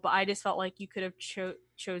it all, but I just felt like you could have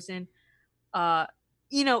chosen a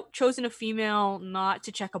female, not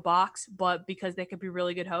to check a box, but because they could be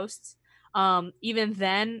really good hosts. Even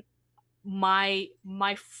then, my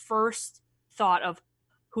first thought of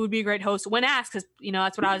who would be a great host when asked, because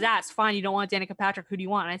that's what I was asked. Fine, you don't want Danica Patrick, who do you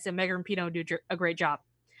want? And I said Megan Rapinoe would do a great job.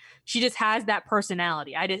 She just has that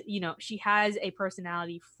personality. She has a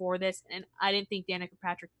personality for this, and I didn't think Danica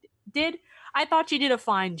Patrick did. I thought she did a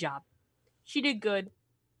fine job. She did good.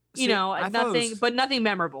 Nothing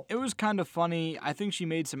memorable. It was kind of funny. I think she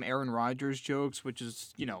made some Aaron Rodgers jokes, which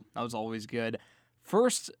is, that was always good.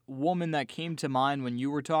 First woman that came to mind when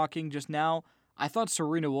you were talking just now, I thought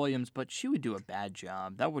Serena Williams, but she would do a bad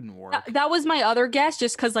job. That wouldn't work. That was my other guess,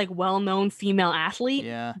 just because, well-known female athlete.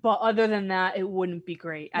 Yeah. But other than that, it wouldn't be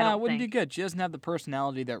great. It wouldn't be good. She doesn't have the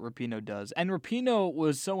personality that Rapinoe does. And Rapinoe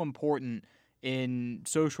was so important in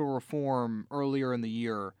social reform earlier in the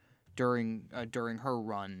year during her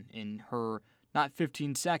run, in her, not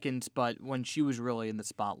 15 seconds, but when she was really in the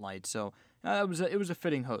spotlight. So it was a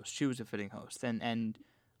fitting host. She was a fitting host. And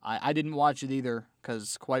I didn't watch it either,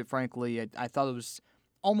 because quite frankly, I thought it was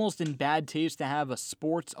almost in bad taste to have a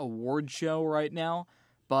sports award show right now.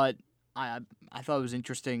 But I thought it was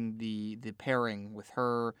interesting, the pairing with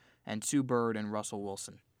her and Sue Bird and Russell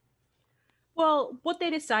Wilson. Well, what they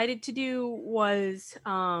decided to do was,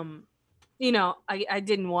 I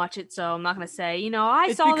didn't watch it, so I'm not going to say,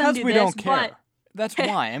 I saw them do this. It's because we don't care. But... That's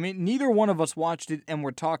why. I mean, neither one of us watched it, and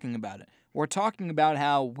we're talking about it. We're talking about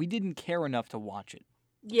how we didn't care enough to watch it.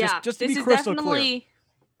 Yeah, just to be crystal clear. This is definitely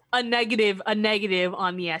a negative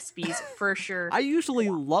on the ESPYs, for sure. I usually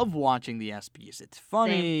love watching the ESPYs. It's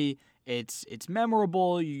funny. Same. It's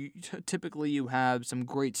memorable. Typically you have some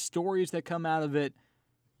great stories that come out of it.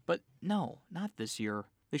 But no, not this year.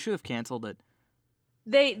 They should have canceled it.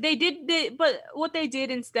 They did, but what they did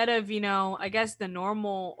instead of, I guess the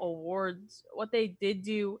normal awards, what they did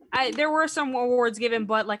do, there were some awards given,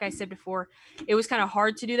 but like I said before, it was kind of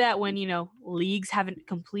hard to do that when, leagues haven't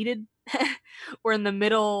completed. We're in the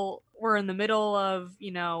middle of,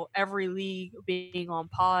 every league being on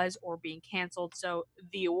pause or being canceled. So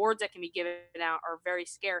the awards that can be given out are very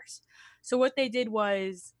scarce. So what they did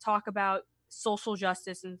was talk about social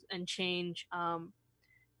justice and change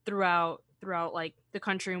throughout like the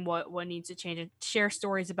country and what needs to change, and share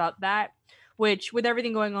stories about that, which with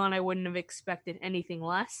everything going on, I wouldn't have expected anything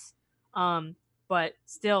less. But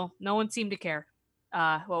still, no one seemed to care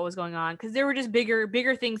what was going on, because there were just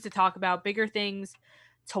bigger things to talk about, bigger things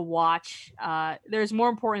to watch. There's more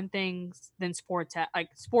important things than sports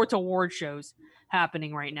award shows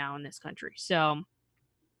happening right now in this country. So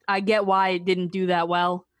I get why it didn't do that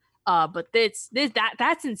well. But that's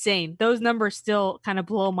insane. Those numbers still kind of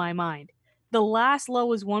blow my mind. The last low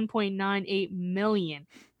was 1.98 million,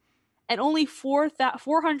 and only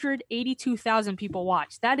 482,000 people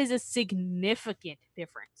watched. That is a significant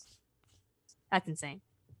difference. That's insane.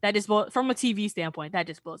 That just from a TV standpoint, that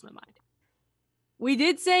just blows my mind. We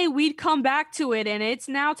did say we'd come back to it, and it's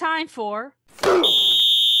now time for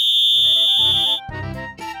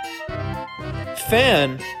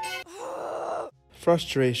fan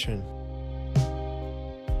frustration.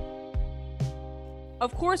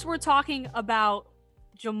 Of course, we're talking about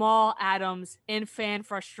Jamal Adams and fan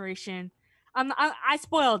frustration. I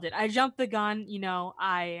spoiled it. I jumped the gun.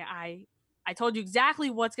 I told you exactly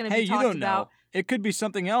what's going to be talked about. Hey, you don't know. It could be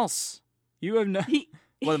something else. You have no.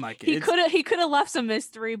 What am I kidding? He could have left some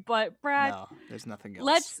mystery, but Brad, no, there's nothing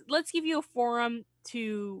else. Let's give you a forum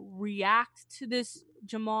to react to this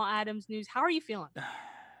Jamal Adams news. How are you feeling?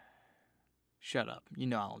 Shut up. You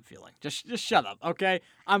know how I'm feeling. Just shut up, okay?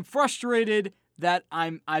 I'm frustrated that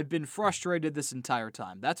I've been frustrated this entire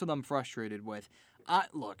time. That's what I'm frustrated with.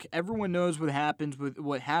 Look, everyone knows what happened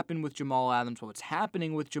with Jamal Adams, what's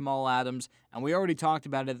happening with Jamal Adams, and we already talked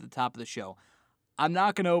about it at the top of the show. I'm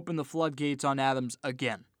not going to open the floodgates on Adams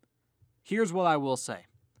again. Here's what I will say.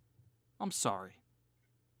 I'm sorry.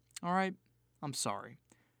 All right? I'm sorry.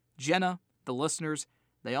 Jenna, the listeners,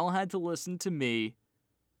 they all had to listen to me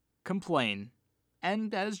complain,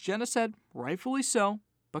 and as Jenna said, rightfully so,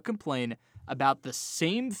 but complain about the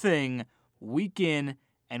same thing week in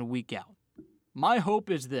and week out. My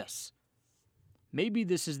hope is this. Maybe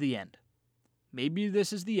this is the end. Maybe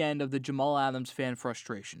this is the end of the Jamal Adams fan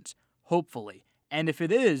frustrations. Hopefully. And if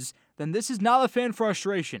it is, then this is not a fan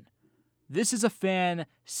frustration. This is a fan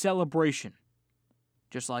celebration.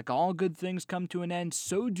 Just like all good things come to an end,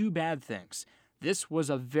 so do bad things. This was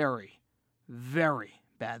a very, very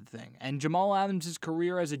bad thing. And Jamal Adams'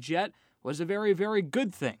 career as a Jet was a very, very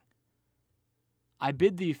good thing. I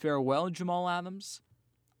bid thee farewell, Jamal Adams.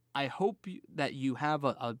 I hope that you have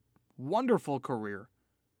a wonderful career,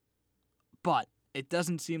 but it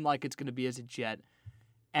doesn't seem like it's going to be as a Jet.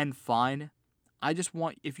 And fine, I just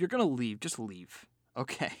want, if you're going to leave, just leave.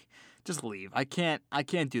 Okay? Just leave. I can't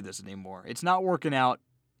do this anymore. It's not working out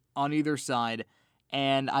on either side,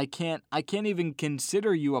 and I can't even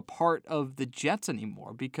consider you a part of the Jets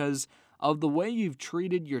anymore because of the way you've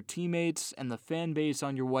treated your teammates and the fan base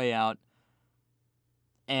on your way out.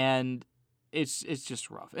 And it's just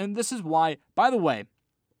rough. And this is why, by the way,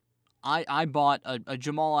 I bought a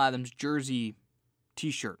Jamal Adams jersey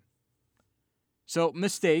t-shirt. So,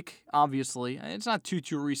 mistake, obviously. It's not too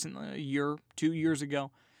recent, 2 years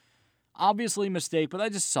ago. Obviously a mistake, but I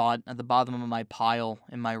just saw it at the bottom of my pile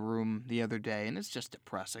in my room the other day, and it's just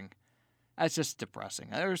depressing. That's just depressing.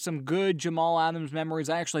 There's some good Jamal Adams memories.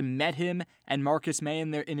 I actually met him and Marcus May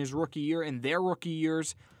in his rookie year, in their rookie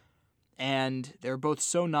years, and they were both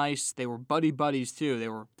so nice. They were buddies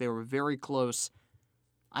too. They were very close.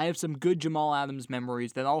 I have some good Jamal Adams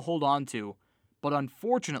memories that I'll hold on to, but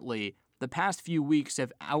unfortunately, the past few weeks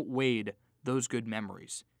have outweighed those good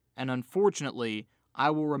memories. And unfortunately, I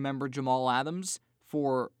will remember Jamal Adams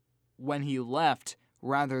for when he left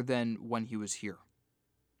rather than when he was here.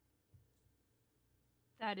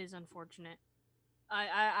 That is unfortunate.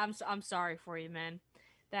 I'm sorry for you, man.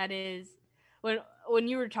 That is when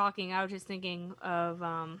you were talking, I was just thinking of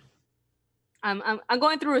I'm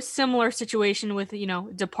going through a similar situation with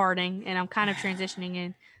departing, and I'm kind of transitioning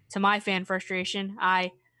into my fan frustration.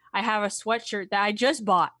 I have a sweatshirt that I just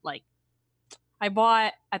bought. Like, I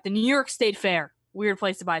bought at the New York State Fair. Weird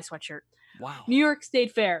place to buy a sweatshirt. Wow. New York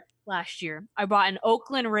State Fair last year. I bought an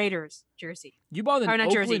Oakland Raiders jersey. You bought an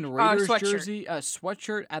Oakland Raiders jersey, a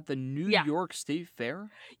sweatshirt at the New York State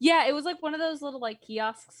Fair? Yeah, it was like one of those little like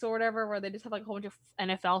kiosks or whatever where they just have like a whole bunch of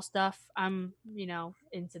NFL stuff. I'm,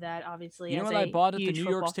 into that, obviously. You know what I bought at the New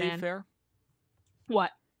York State Fair?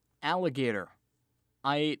 What? Alligator.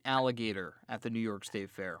 I ate alligator at the New York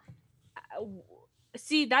State Fair.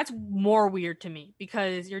 See, that's more weird to me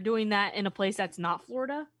because you're doing that in a place that's not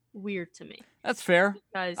Florida. Weird to me. That's fair.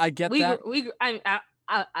 Because I get that.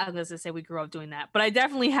 I was going to say we grew up doing that, but I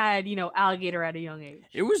definitely had, alligator at a young age.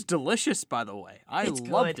 It was delicious, by the way. I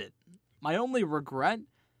loved it. My only regret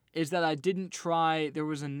is that I didn't try. There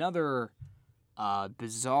was another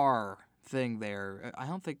bizarre thing there. I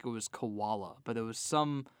don't think it was koala, but it was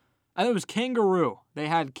some. I think it was kangaroo. They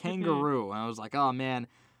had kangaroo, and I was like, oh man,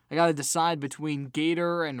 I got to decide between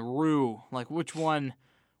gator and roo. Like which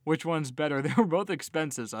one's better? They were both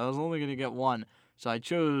expensive, so I was only gonna get one. So I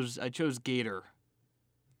chose gator.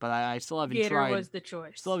 But I still haven't tried. Gator was the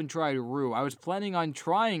choice. Still haven't tried roo. I was planning on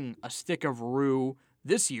trying a stick of roo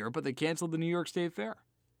this year, but they canceled the New York State Fair.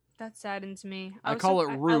 That saddens me. I call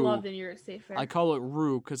it roo. I love the New York State Fair. I call it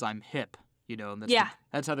roo because I'm hip. And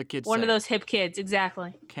that's how the kids say. One of those hip kids,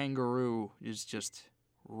 exactly. Kangaroo is just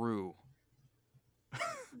roo.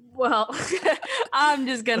 Well, I'm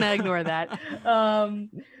just gonna ignore that.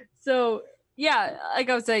 So yeah, like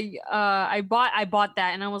I was saying, I bought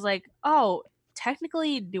that, and I was like, oh,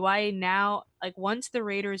 technically, do I now, like, once the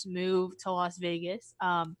Raiders move to Las Vegas?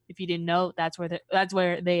 If you didn't know, that's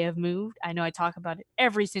where they have moved. I know I talk about it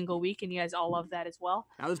every single week, and you guys all love that as well.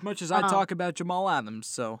 Not as much as I talk about Jamal Adams,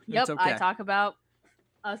 so it's okay. I talk about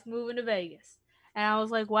us moving to Vegas. And I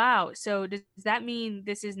was like, wow, so does that mean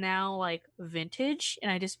this is now, like, vintage,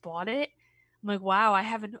 and I just bought it? I'm like, wow, I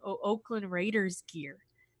have an Oakland Raiders gear.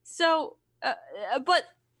 So, but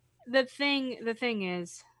the thing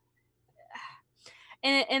is,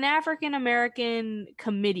 an African-American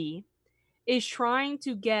committee is trying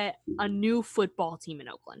to get a new football team in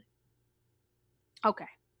Oakland. Okay.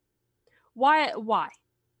 Why?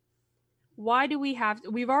 Why do we have to?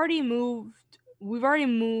 We've already moved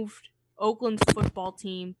Oakland's football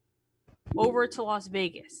team over to Las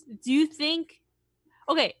Vegas. Do you think?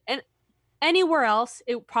 Okay, and anywhere else,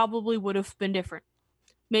 it probably would have been different.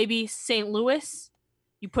 Maybe St. Louis,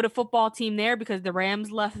 you put a football team there because the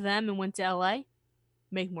Rams left them and went to LA.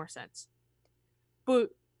 Make more sense. But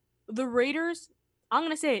the Raiders, I'm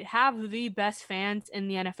going to say it, have the best fans in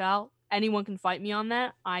the NFL. Anyone can fight me on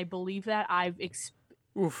that. I believe that.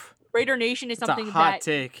 Oof. Raider Nation is That's something a hot that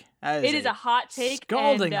take. It is a hot take.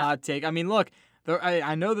 Scalding hot take. I mean, look,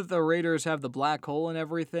 I know that the Raiders have the black hole and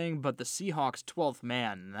everything, but the Seahawks 12th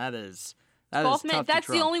man, that is 12th man. That's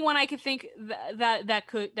the only one I could think that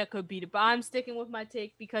could beat it. But I'm sticking with my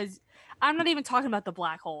take because I'm not even talking about the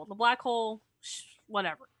black hole. The black hole,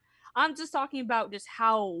 whatever. I'm just talking about just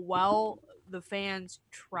how well the fans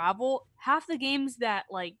travel. Half the games that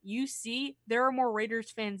like you see, there are more Raiders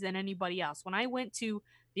fans than anybody else. When I went to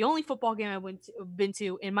the only football game been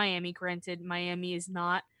to in Miami, granted, Miami is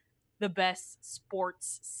not the best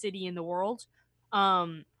sports city in the world,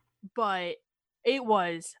 but it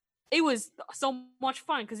was so much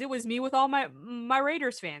fun because it was me with all my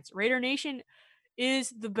Raiders fans. Raider Nation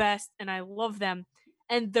is the best, and I love them,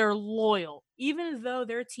 and they're loyal. Even though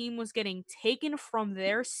their team was getting taken from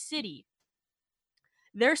their city,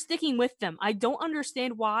 they're sticking with them. I don't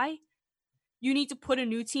understand why you need to put a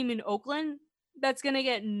new team in Oakland that's going to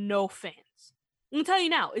get no fans. I'm going to tell you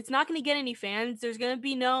now, it's not going to get any fans. There's going to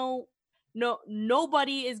be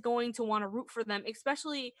nobody is going to want to root for them,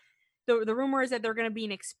 especially the rumor is that they're going to be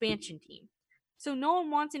an expansion team. So no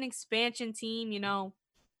one wants an expansion team,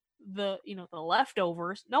 the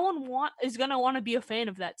leftovers. No one is going to want to be a fan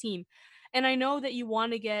of that team. And I know that you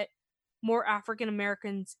want to get more African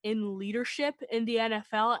Americans in leadership in the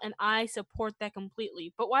NFL, and I support that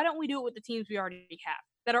completely. But why don't we do it with the teams we already have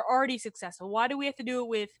that are already successful? Why do we have to do it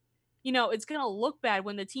with, it's going to look bad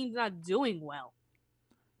when the team's not doing well?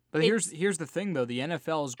 But here's the thing, though. The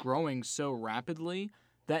NFL is growing so rapidly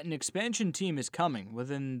that an expansion team is coming.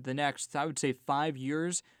 Within the next, I would say, 5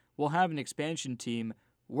 years, we'll have an expansion team.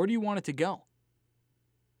 Where do you want it to go?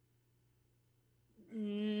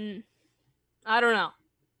 I don't know.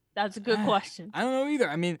 That's a good question. I don't know either.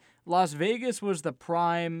 I mean, Las Vegas was the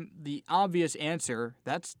obvious answer.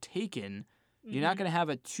 That's taken. Mm-hmm. You're not going to have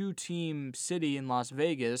a 2-team city in Las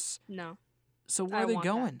Vegas. No. So where are they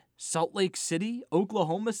going? That. Salt Lake City?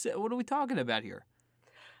 Oklahoma City? What are we talking about here?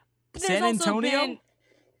 San Antonio?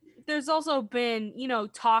 There's also been,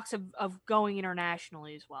 talks of going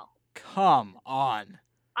internationally as well. Come on.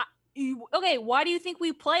 Okay, why do you think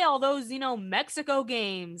we play all those, Mexico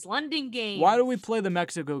games, London games? Why do we play the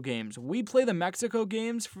Mexico games? We play the Mexico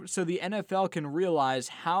games so the NFL can realize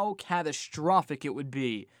how catastrophic it would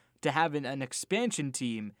be to have an expansion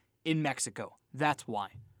team in Mexico. That's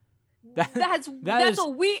why. That is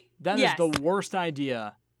the worst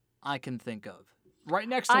idea I can think of. Right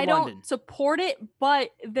next to London. I don't support it,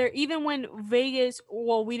 but even when Vegas,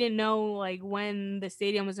 we didn't know like when the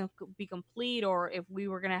stadium was going to be complete or if we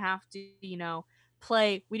were going to have to,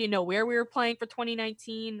 play. We didn't know where we were playing for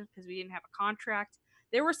 2019 because we didn't have a contract.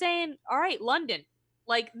 They were saying, all right, London.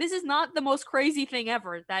 Like, this is not the most crazy thing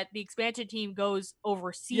ever that the expansion team goes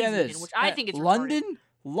overseas, which I think it's London.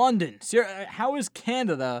 Retarded. London. How is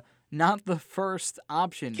Canada not the first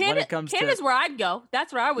option when it comes to... Canada's where I'd go.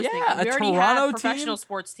 That's where I was thinking. We already have a professional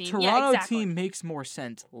sports team. Toronto team makes more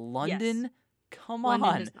sense. London? Yes. Come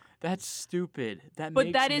on. That's stupid.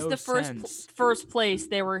 But that is the first place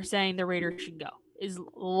they were saying the Raiders should go, is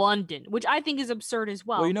London, which I think is absurd as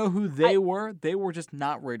well. Well, you know who they were? They were just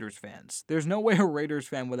not Raiders fans. There's no way a Raiders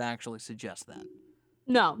fan would actually suggest that.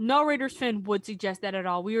 No Raiders fan would suggest that at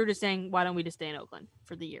all. We were just saying, why don't we just stay in Oakland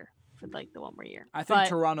for the year? For like the 1 more year. I think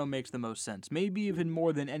Toronto makes the most sense. Maybe even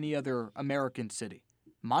more than any other American city.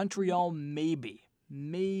 Montreal, maybe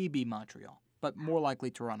Montreal, but more likely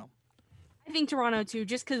Toronto. I think Toronto too,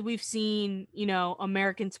 just because we've seen,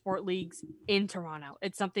 American sport leagues in Toronto.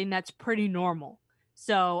 It's something that's pretty normal.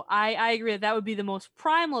 So I agree that would be the most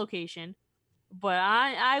prime location, but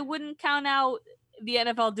I wouldn't count out the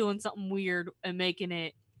NFL doing something weird and making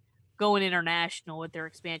it going international with their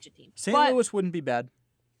expansion team. St. Louis wouldn't be bad.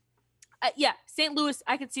 Yeah, St. Louis,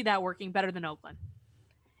 I could see that working better than Oakland,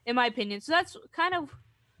 in my opinion. So that's kind of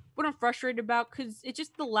what I'm frustrated about because it's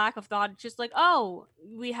just the lack of thought. It's just like,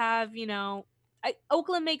 we have,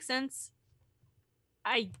 Oakland makes sense,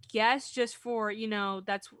 I guess, just for,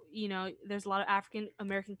 that's, there's a lot of African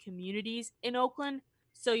American communities in Oakland.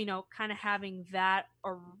 So, kind of having that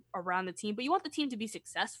around the team. But you want the team to be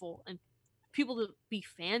successful and people to be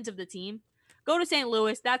fans of the team. Go to St.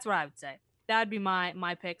 Louis. That's what I would say. That'd be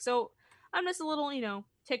my pick. So I'm just a little,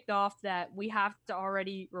 ticked off that we have to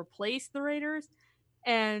already replace the Raiders,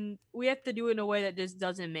 and we have to do it in a way that just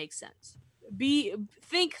doesn't make sense.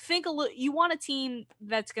 Think a little. You want a team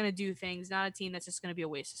that's going to do things, not a team that's just going to be a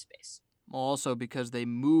waste of space. Also, because they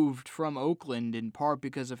moved from Oakland in part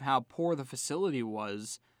because of how poor the facility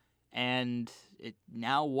was. And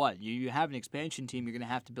now what? You have an expansion team. You're going to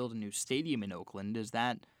have to build a new stadium in Oakland.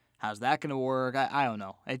 How's that going to work? I don't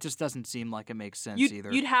know. It just doesn't seem like it makes sense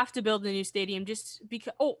either. You'd have to build a new stadium just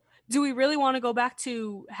because. Oh, do we really want to go back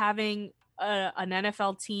to having an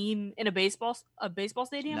NFL team in a baseball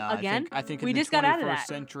stadium again? I think we in the just got out of 21st that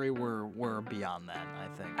century we're beyond that. I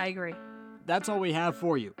think. I agree. That's all we have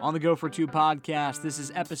for you on the Go for Two podcast. This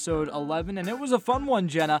is episode 11, and it was a fun one,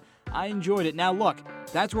 Jenna. I enjoyed it. Now, look,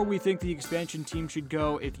 that's where we think the expansion team should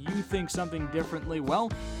go. If you think something differently,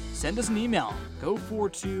 well, send us an email.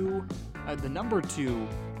 Go42, the number 2,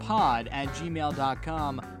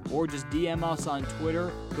 pod@gmail.com, or just DM us on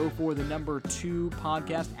Twitter. Go for the number 2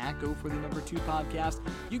 podcast @Go for the number 2 podcast.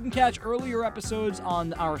 You can catch earlier episodes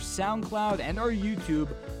on our SoundCloud and our YouTube.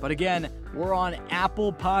 But again, we're on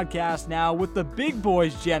Apple Podcasts now with the big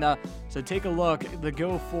boys, Jenna. So take a look, the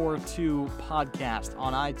Go for 2 podcast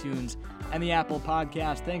on iTunes and the Apple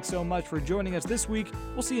Podcast. Thanks so much for joining us this week.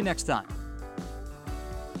 We'll see you next time.